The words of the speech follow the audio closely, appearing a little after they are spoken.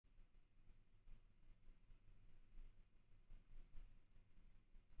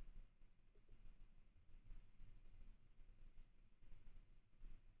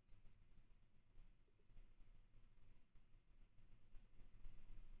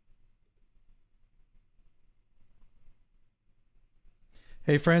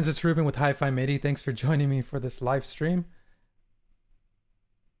Hey friends, it's Ruben with Hi-Fi MIDI. Thanks for joining me for this live stream.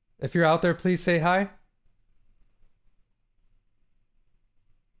 If you're out there, please say hi.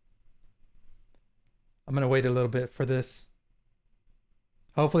 I'm gonna wait a little bit for this.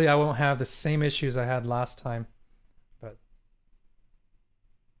 Hopefully I won't have the same issues I had last time, but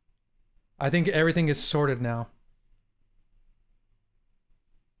I think everything is sorted now.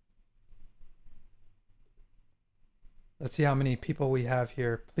 Let's see how many people we have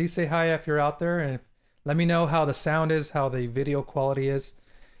here. Please say hi if you're out there, and let me know how the sound is, how the video quality is.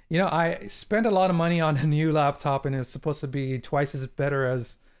 You know, I spent a lot of money on a new laptop, and it's supposed to be twice as better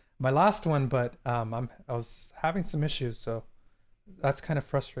as my last one, but I was having some issues, so that's kind of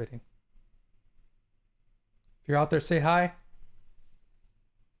frustrating. If you're out there, say hi,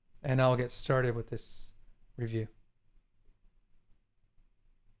 and I'll get started with this review.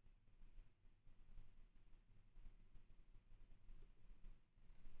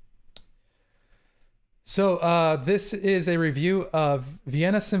 So this is a review of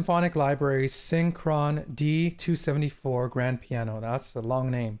Vienna Symphonic Library Synchron D-274 Grand Piano. That's a long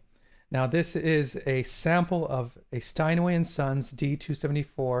name. Now this is a sample of a Steinway & Sons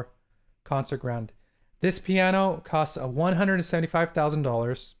D-274 Concert Grand. This piano costs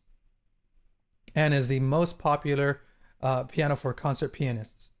 $175,000 and is the most popular piano for concert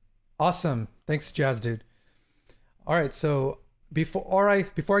pianists. Awesome. Thanks, Jazz Dude. All right, so before I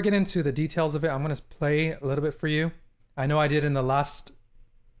get into the details of it, I'm going to play a little bit for you. I know I did in the last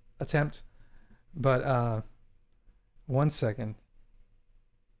attempt, but one second.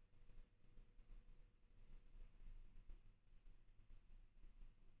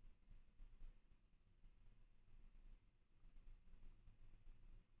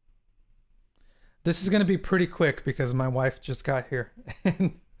 This is going to be pretty quick because my wife just got here.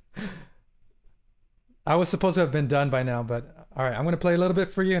 I was supposed to have been done by now, but all right, I'm going to play a little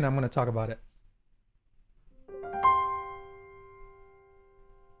bit for you and I'm going to talk about it.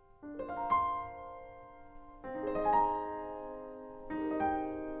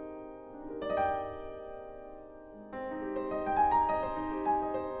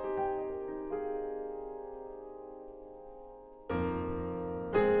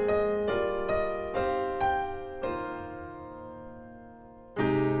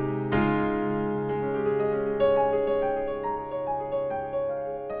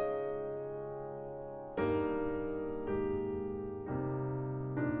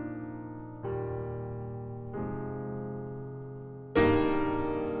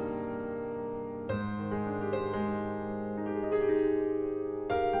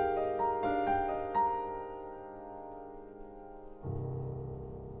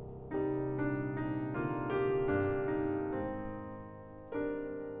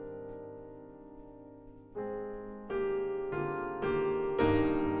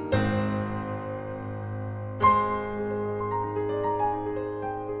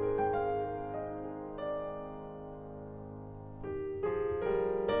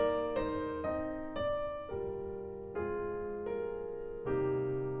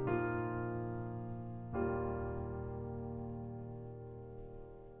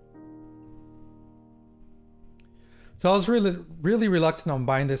 So I was really reluctant on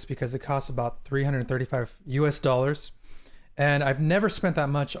buying this because it costs about $335 US, and I've never spent that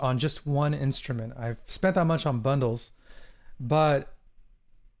much on just one instrument. I've spent that much on bundles, but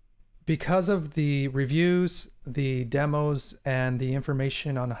because of the reviews, the demos, and the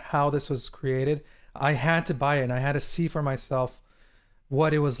information on how this was created, I had to buy it and I had to see for myself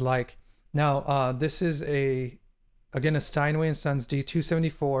what it was like. Now, this is again a Steinway & Sons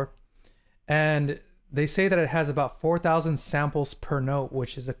D-274, and they say that it has about 4,000 samples per note,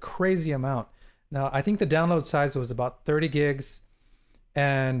 which is a crazy amount. Now, I think the download size was about 30 gigs,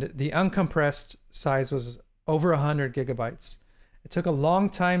 and the uncompressed size was over 100 gigabytes. It took a long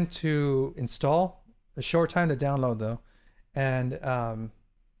time to install, a short time to download though. And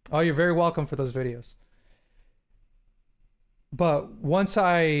oh, you're very welcome for those videos. But once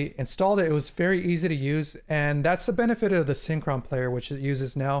I installed it, it was very easy to use, and that's the benefit of the Synchron player, which it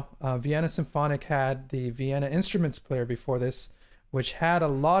uses now. Vienna Symphonic had the Vienna Instruments player before this, which had a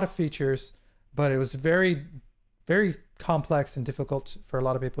lot of features, but it was very, very complex and difficult for a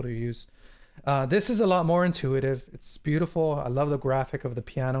lot of people to use. This is a lot more intuitive. It's beautiful. I love the graphic of the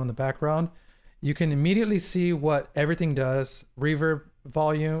piano in the background. You can immediately see what everything does: reverb,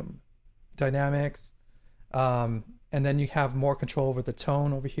 volume, dynamics, and then you have more control over the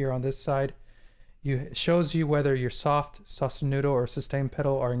tone over here on this side. It shows you whether your soft, sostenuto, or sustain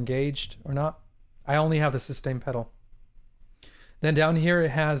pedal are engaged or not. I only have the sustain pedal. Then down here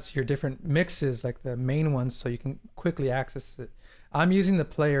it has your different mixes, like the main ones, so you can quickly access it. I'm using the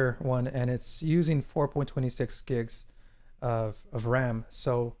player one, and it's using 4.26 gigs of RAM.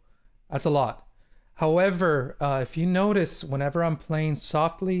 So that's a lot. However, if you notice, whenever I'm playing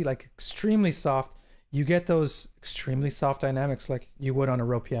softly, like extremely soft, you get those extremely soft dynamics like you would on a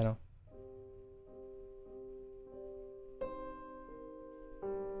real piano.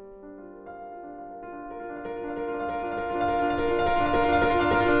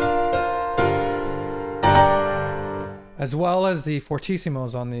 As well as the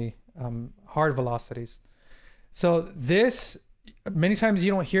fortissimos on the hard velocities. So this, many times you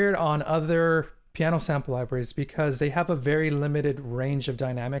don't hear it on other piano sample libraries because they have a very limited range of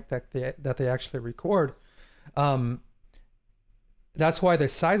dynamic that they actually record. That's why the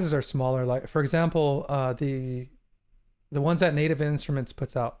sizes are smaller. Like for example, the ones that Native Instruments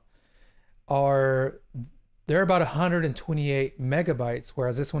puts out they're about 128 megabytes,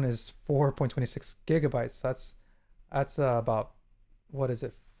 whereas this one is 4.26 gigabytes. That's about, what is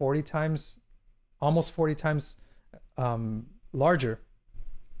it, 40 times, almost 40 times larger.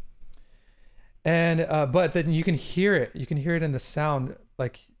 And but then you can hear it. You can hear it in the sound.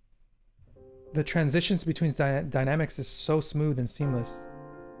 Like the transitions between dynamics is so smooth and seamless.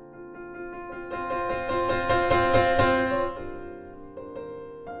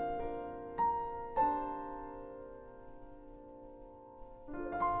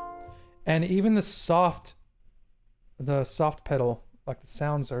 And even the soft pedal, like the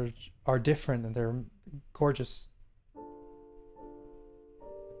sounds are different and they're gorgeous.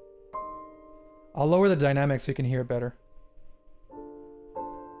 I'll lower the dynamics so you can hear it better.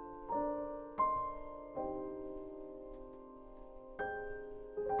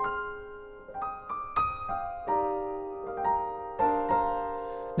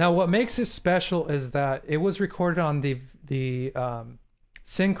 Now, what makes this special is that it was recorded on the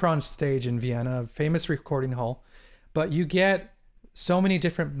Synchron stage in Vienna, a famous recording hall, but you get so many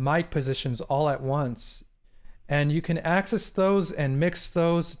different mic positions all at once. And you can access those and mix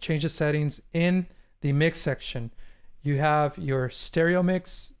those, change the settings in the mix section. You have your stereo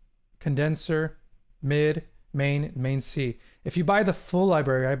mix, condenser, mid, main C. If you buy the full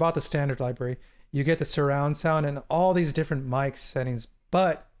library, I bought the standard library, you get the surround sound and all these different mic settings,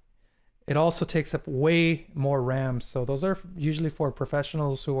 but it also takes up way more RAM. So those are usually for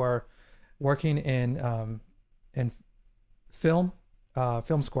professionals who are working in film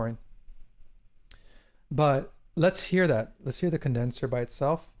scoring. But let's hear that. Let's hear the condenser by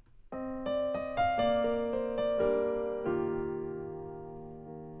itself.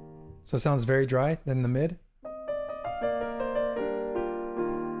 So it sounds very dry. Then the mid.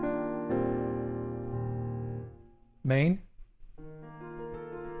 Main.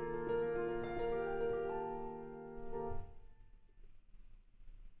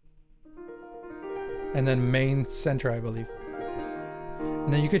 And then main center, I believe.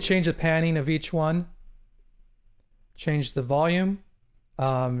 And then you could change the panning of each one. Change the volume,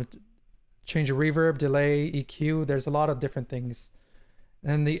 change the reverb, delay, EQ. There's a lot of different things.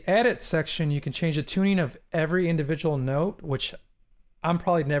 In the edit section, you can change the tuning of every individual note, which I'm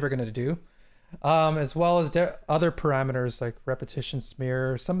probably never going to do, as well as other parameters like repetition,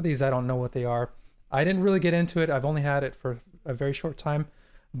 smear. Some of these I don't know what they are. I didn't really get into it. I've only had it for a very short time,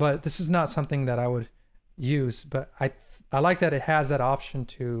 but this is not something that I would use. But I like that it has that option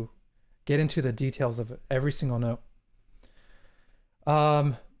to get into the details of every single note.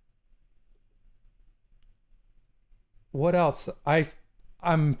 What else?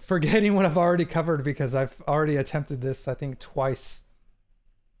 I'm forgetting what I've already covered because I've already attempted this, I think, twice.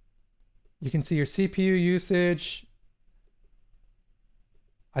 You can see your CPU usage.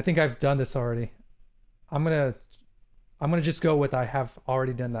 I think I've done this already. I'm gonna just go with I have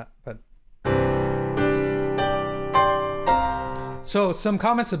already done that. But so some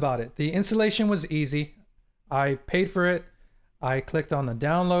comments about it. The installation was easy. I paid for it. I clicked on the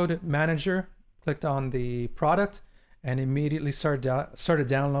download manager, clicked on the product, and immediately started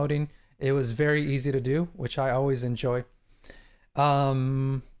downloading. It was very easy to do, which I always enjoy.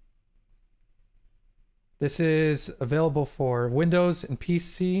 This is available for Windows and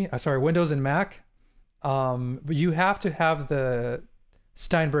Windows and Mac. But you have to have the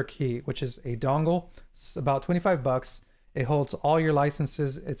Steinberg key, which is a dongle. It's about 25 bucks. It holds all your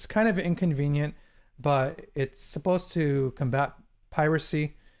licenses. It's kind of inconvenient, but it's supposed to combat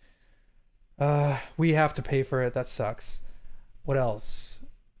piracy. We have to pay for it. That sucks. What else?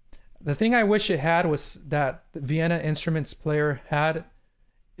 The thing I wish it had was that the Vienna Instruments player had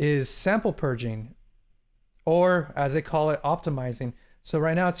is sample purging, or as they call it, optimizing. So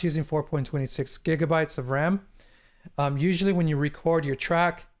right now it's using 4.26 gigabytes of RAM. Usually when you record your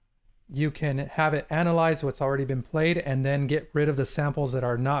track, you can have it analyze what's already been played and then get rid of the samples that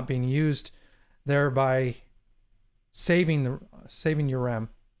are not being used, thereby saving your RAM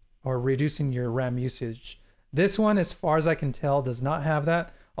or reducing your RAM usage. This one, as far as I can tell, does not have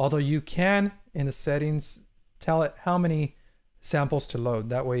that, although you can, in the settings, tell it how many samples to load.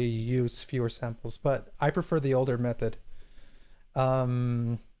 That way you use fewer samples, but I prefer the older method.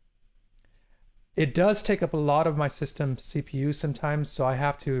 It does take up a lot of my system CPU sometimes, so I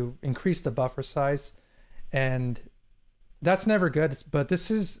have to increase the buffer size, and that's never good. But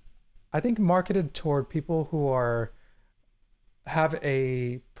this is, I think, marketed toward people who have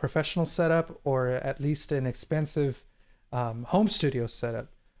a professional setup or at least an expensive home studio setup.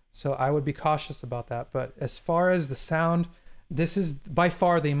 So I would be cautious about that. But as far as the sound, this is by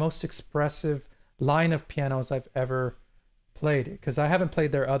far the most expressive line of pianos I've ever played, because I haven't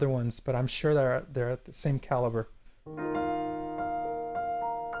played their other ones, but I'm sure they're at the same caliber.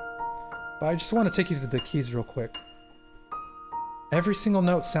 But I just want to take you to the keys real quick. Every single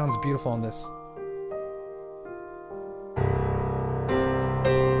note sounds beautiful on this.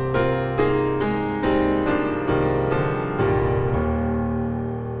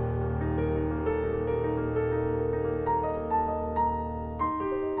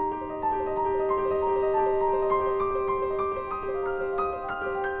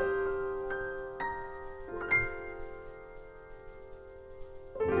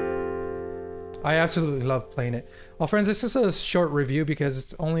 I absolutely love playing it. Well, friends, this is a short review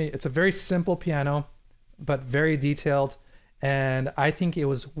because it's a very simple piano, but very detailed. And I think it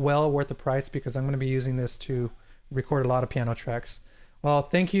was well worth the price because I'm going to be using this to record a lot of piano tracks. Well,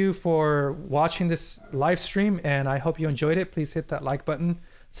 thank you for watching this live stream, and I hope you enjoyed it. Please hit that like button,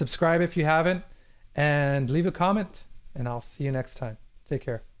 subscribe if you haven't, and leave a comment, and I'll see you next time. Take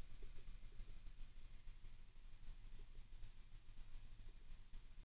care.